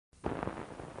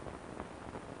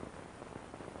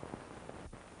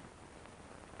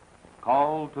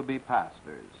Called to be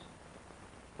Pastors.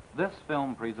 This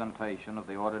film presentation of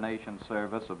the ordination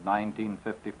service of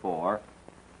 1954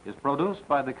 is produced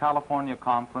by the California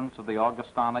Conference of the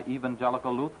Augustana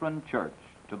Evangelical Lutheran Church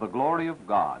to the glory of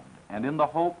God and in the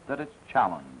hope that its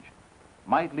challenge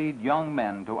might lead young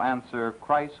men to answer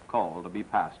Christ's call to be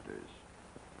pastors.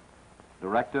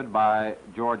 Directed by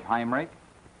George Heinrich,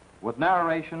 with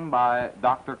narration by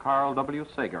Dr. Carl W.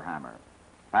 Segerhammar,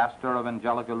 pastor of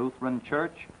Evangelical Lutheran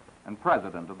Church and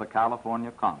president of the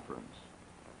California Conference.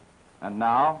 And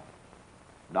now,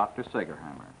 Dr.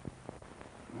 Segerhammar.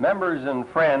 Members and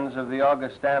friends of the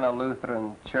Augustana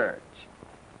Lutheran Church,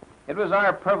 it was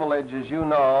our privilege, as you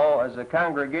know, as a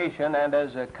congregation and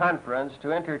as a conference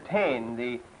to entertain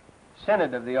the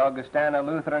Synod of the Augustana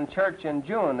Lutheran Church in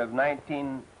June of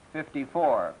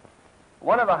 1954.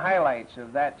 One of the highlights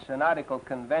of that synodical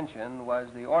convention was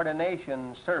the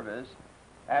ordination service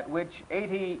at which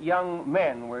 80 young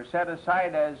men were set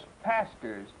aside as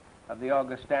pastors of the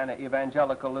Augustana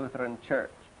Evangelical Lutheran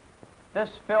Church. This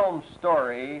film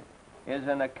story is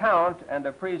an account and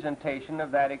a presentation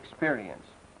of that experience.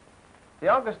 The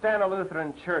Augustana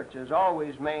Lutheran Church has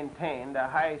always maintained a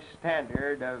high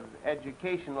standard of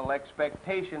educational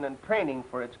expectation and training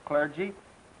for its clergy.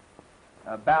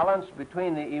 A balance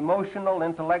between the emotional,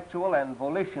 intellectual, and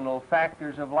volitional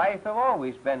factors of life have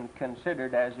always been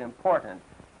considered as important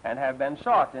and have been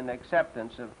sought in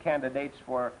acceptance of candidates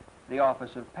for the office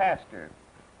of pastor.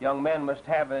 Young men must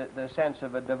have the sense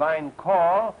of a divine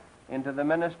call into the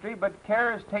ministry, but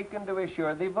care is taken to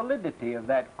assure the validity of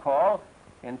that call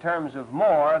in terms of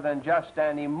more than just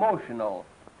an emotional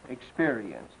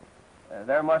experience.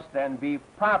 There must then be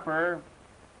proper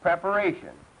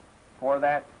preparation for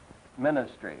that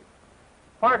ministry.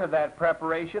 Part of that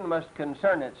preparation must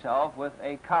concern itself with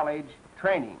a college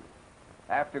training.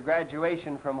 After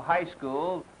graduation from high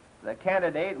school, the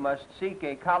candidate must seek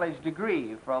a college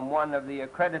degree from one of the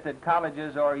accredited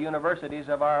colleges or universities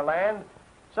of our land,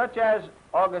 such as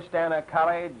Augustana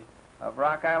College of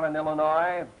Rock Island,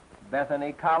 Illinois,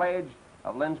 Bethany College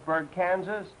of Lindsborg,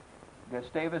 Kansas,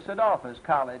 Gustavus Adolphus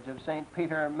College of St.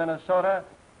 Peter, Minnesota,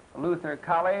 Luther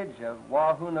College of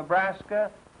Wahoo, Nebraska,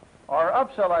 or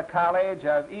Uppsala College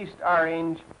of East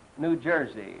Orange, New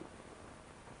Jersey.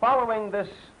 Following this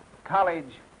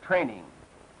college training,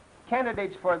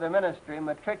 candidates for the ministry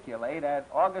matriculate at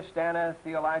Augustana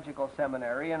Theological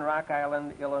Seminary in Rock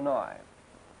Island, Illinois.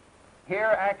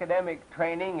 Here, academic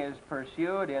training is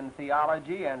pursued in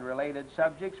theology and related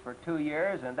subjects for 2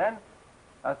 years, and then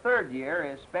a third year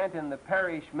is spent in the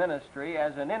parish ministry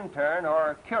as an intern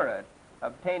or curate,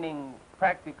 obtaining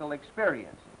practical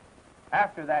experience.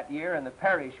 After that year in the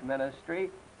parish ministry,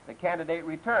 the candidate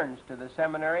returns to the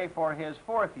seminary for his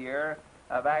 4th year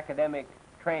of academic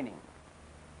training.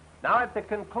 Now, at the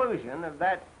conclusion of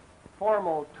that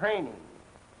formal training,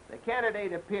 the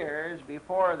candidate appears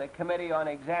before the Committee on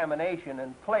Examination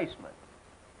and Placement.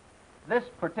 This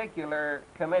particular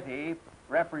committee,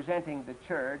 representing the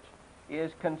church,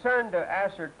 is concerned to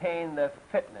ascertain the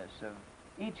fitness of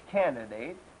each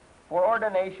candidate for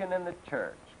ordination in the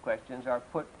church. Questions are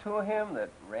put to him that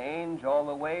range all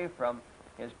the way from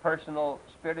his personal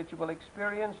spiritual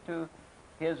experience to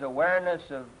his awareness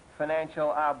of financial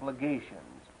obligations.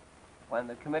 When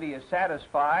the committee is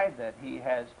satisfied that he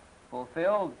has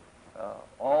fulfilled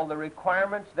all the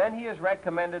requirements, then he is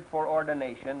recommended for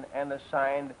ordination and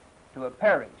assigned to a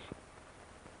parish.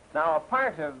 Now, a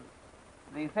part of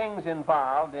the things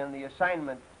involved in the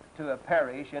assignment to a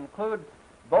parish include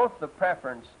both the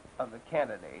preference of the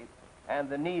candidate and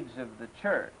the needs of the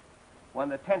church. When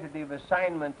the tentative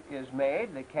assignment is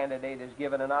made, the candidate is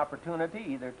given an opportunity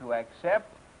either to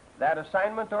accept that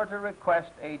assignment or to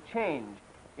request a change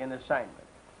in assignment.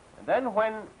 And then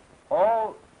when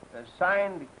all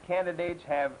assigned candidates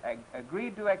have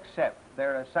agreed to accept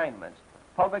their assignments,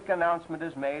 public announcement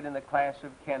is made and the class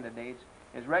of candidates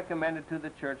is recommended to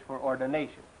the church for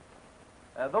ordination.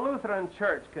 The Lutheran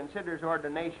Church considers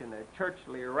ordination a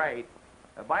churchly rite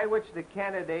by which the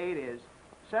candidate is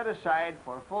set aside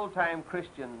for full-time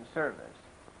Christian service.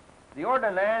 The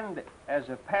ordinand, as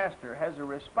a pastor, has a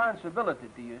responsibility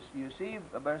to you see,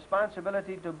 a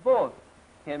responsibility to both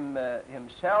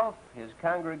himself, his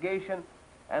congregation,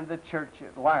 and the church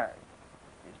at large.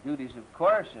 His duties, of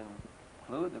course,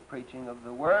 include the preaching of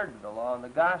the Word, the law and the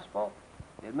gospel,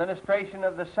 the administration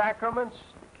of the sacraments,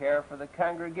 the care for the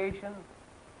congregation,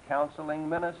 counseling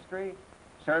ministry,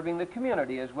 serving the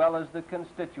community as well as the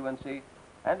constituency,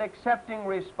 and accepting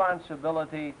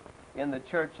responsibility in the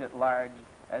church at large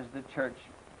as the church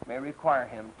may require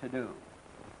him to do.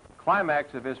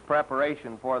 Climax of his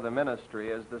preparation for the ministry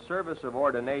is the service of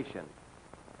ordination.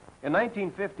 In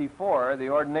 1954, the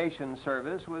ordination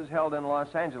service was held in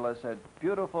Los Angeles at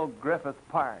beautiful Griffith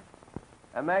Park.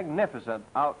 A magnificent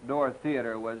outdoor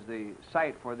theater was the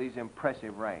site for these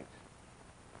impressive rites.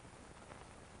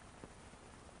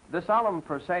 The solemn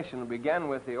procession began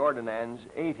with the ordinands,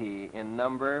 80 in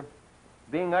number,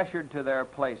 being ushered to their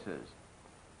places.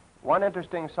 One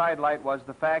interesting sidelight was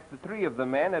the fact that 3 of the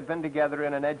men had been together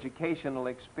in an educational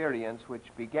experience which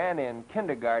began in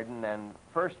kindergarten and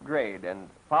first grade and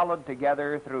followed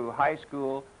together through high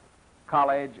school,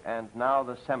 college, and now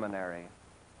the seminary.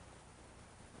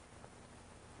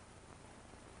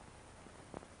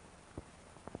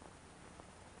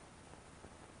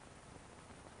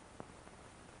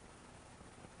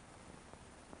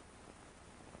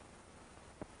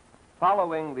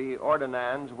 Following the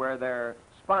ordinands were their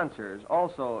sponsors,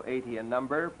 also 80 in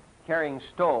number, carrying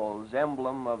stoles,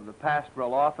 emblem of the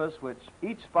pastoral office, which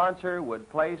each sponsor would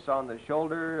place on the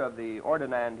shoulder of the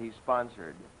ordinand he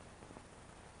sponsored.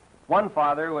 One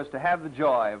father was to have the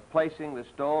joy of placing the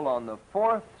stole on the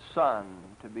 4th son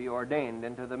to be ordained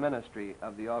into the ministry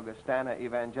of the Augustana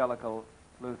Evangelical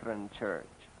Lutheran Church.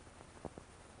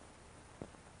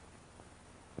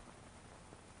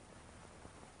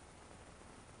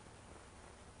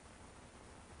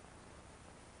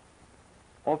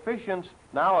 Officiants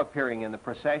now appearing in the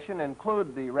procession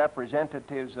include the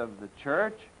representatives of the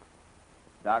church,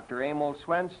 Dr. Emil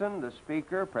Swenson, the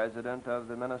speaker, president of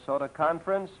the Minnesota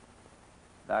Conference,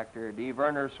 Dr. D.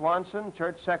 Werner Swanson,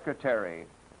 church secretary,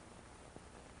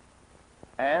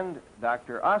 and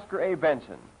Dr. Oscar A.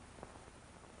 Benson,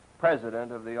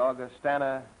 president of the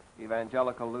Augustana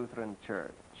Evangelical Lutheran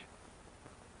Church.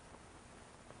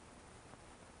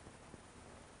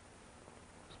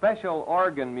 Special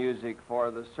organ music for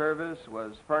the service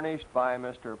was furnished by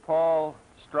Mr. Paul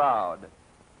Stroud,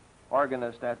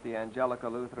 organist at the Angelica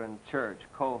Lutheran Church,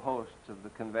 co-hosts of the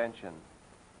convention.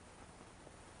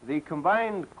 The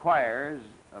combined choirs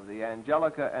of the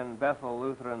Angelica and Bethel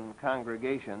Lutheran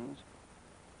congregations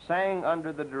sang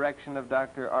under the direction of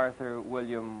Dr. Arthur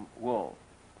William Wolfe.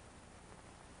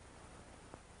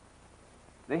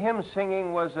 The hymn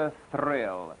singing was a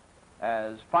thrill,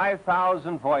 as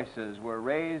 5,000 voices were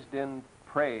raised in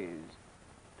praise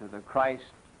to the Christ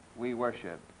we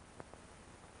worship.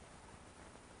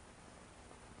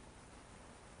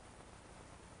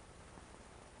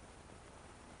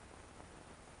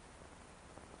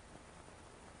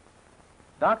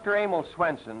 Dr. Emil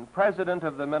Swenson, president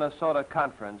of the Minnesota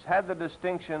Conference, had the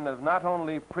distinction of not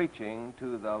only preaching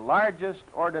to the largest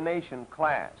ordination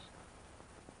class,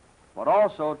 but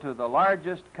also to the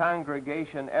largest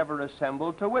congregation ever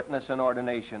assembled to witness an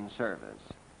ordination service.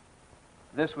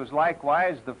 This was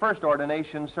likewise the first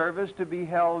ordination service to be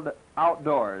held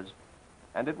outdoors,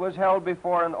 and it was held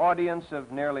before an audience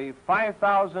of nearly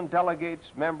 5,000 delegates,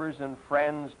 members, and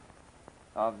friends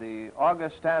of the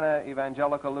Augustana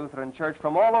Evangelical Lutheran Church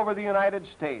from all over the United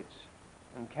States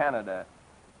and Canada,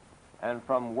 and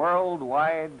from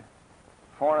worldwide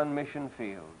foreign mission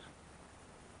fields.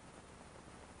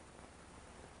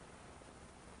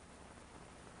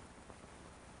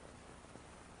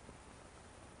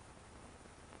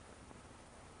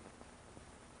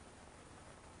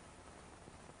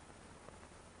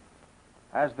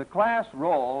 As the class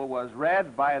roll was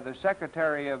read by the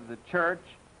secretary of the church,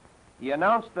 he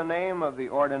announced the name of the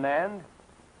ordinand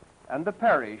and the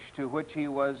parish to which he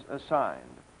was assigned.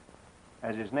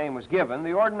 As his name was given, the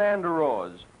ordinand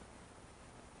arose.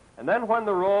 And then when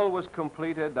the roll was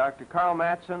completed, Dr. Carl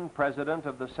Mattson, president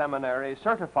of the seminary,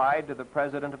 certified to the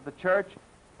president of the church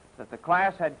that the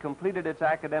class had completed its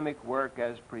academic work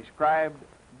as prescribed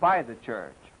by the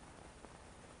church.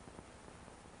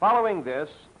 Following this,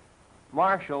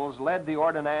 marshals led the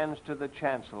ordinands to the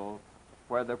chancel,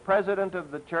 where the president of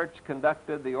the church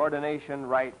conducted the ordination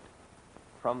rite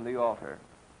from the altar.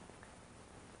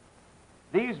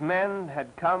 These men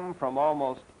had come from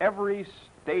almost every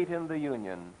state in the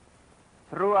Union,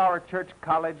 through our church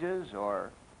colleges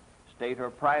or state or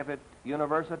private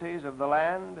universities of the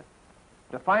land,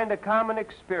 to find a common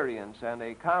experience and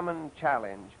a common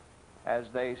challenge as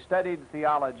they studied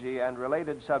theology and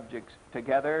related subjects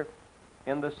together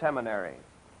in the seminary.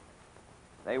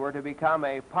 They were to become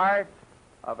a part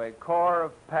of a corps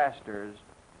of pastors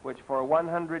which for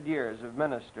 100 years have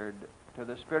ministered to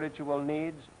the spiritual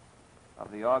needs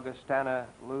of the Augustana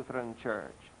Lutheran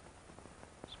Church.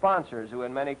 Sponsors who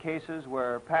in many cases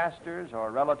were pastors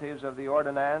or relatives of the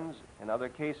ordinands, in other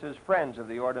cases friends of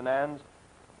the ordinands,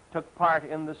 took part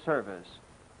in the service,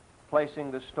 placing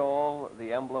the stole,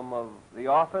 the emblem of the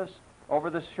office,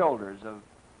 over the shoulders of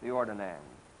the ordinand.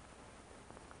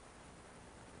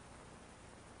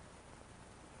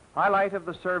 Highlight of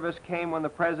the service came when the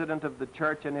president of the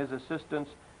church and his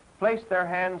assistants placed their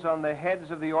hands on the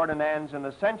heads of the ordinands in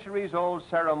a centuries-old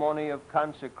ceremony of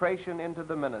consecration into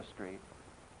the ministry.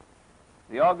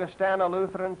 The Augustana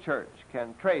Lutheran Church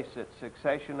can trace its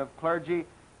succession of clergy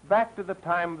back to the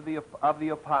time of the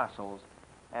apostles,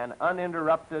 an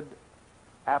uninterrupted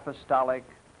apostolic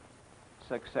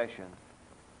succession.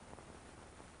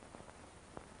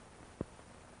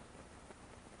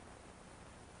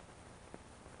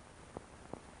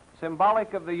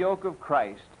 Symbolic of the yoke of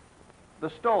Christ,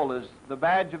 the stole is the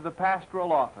badge of the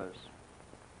pastoral office.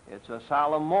 It's a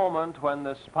solemn moment when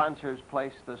the sponsors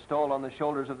place the stole on the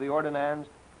shoulders of the ordinands,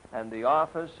 and the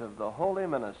office of the holy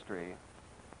ministry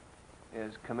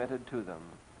is committed to them.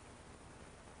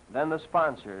 Then the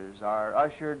sponsors are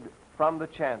ushered from the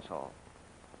chancel.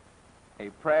 A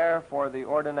prayer for the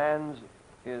ordinands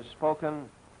is spoken,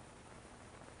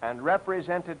 and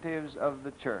representatives of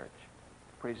the church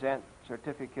present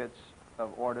certificates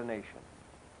of ordination.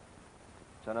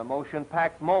 It's an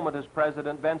emotion-packed moment as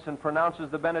President Benson pronounces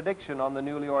the benediction on the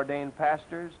newly ordained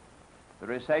pastors. The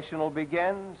recessional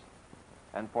begins,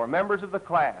 and for members of the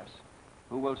class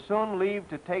who will soon leave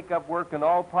to take up work in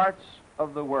all parts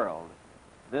of the world,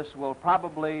 this will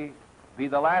probably be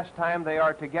the last time they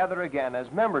are together again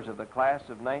as members of the class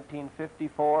of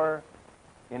 1954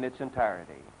 in its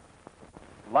entirety.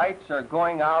 Lights are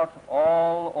going out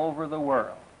all over the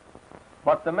world.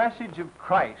 But the message of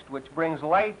Christ, which brings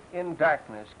light in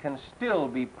darkness, can still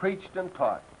be preached and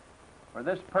taught. For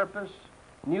this purpose,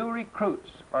 new recruits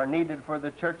are needed for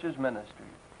the church's ministry.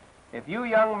 If you,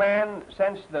 young man,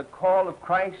 sense the call of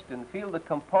Christ and feel the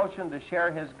compulsion to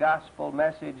share his gospel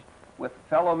message with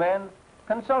fellow men,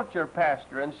 consult your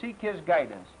pastor and seek his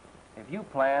guidance. If you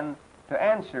plan to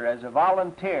answer as a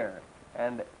volunteer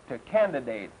and to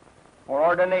candidate for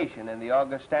ordination in the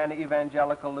Augustana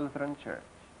Evangelical Lutheran Church.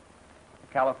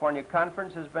 California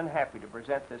Conference has been happy to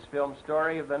present this film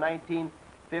story of the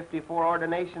 1954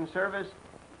 ordination service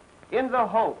in the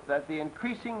hope that the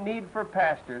increasing need for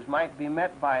pastors might be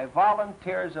met by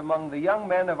volunteers among the young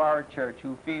men of our church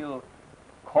who feel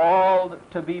called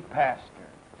to be pastors.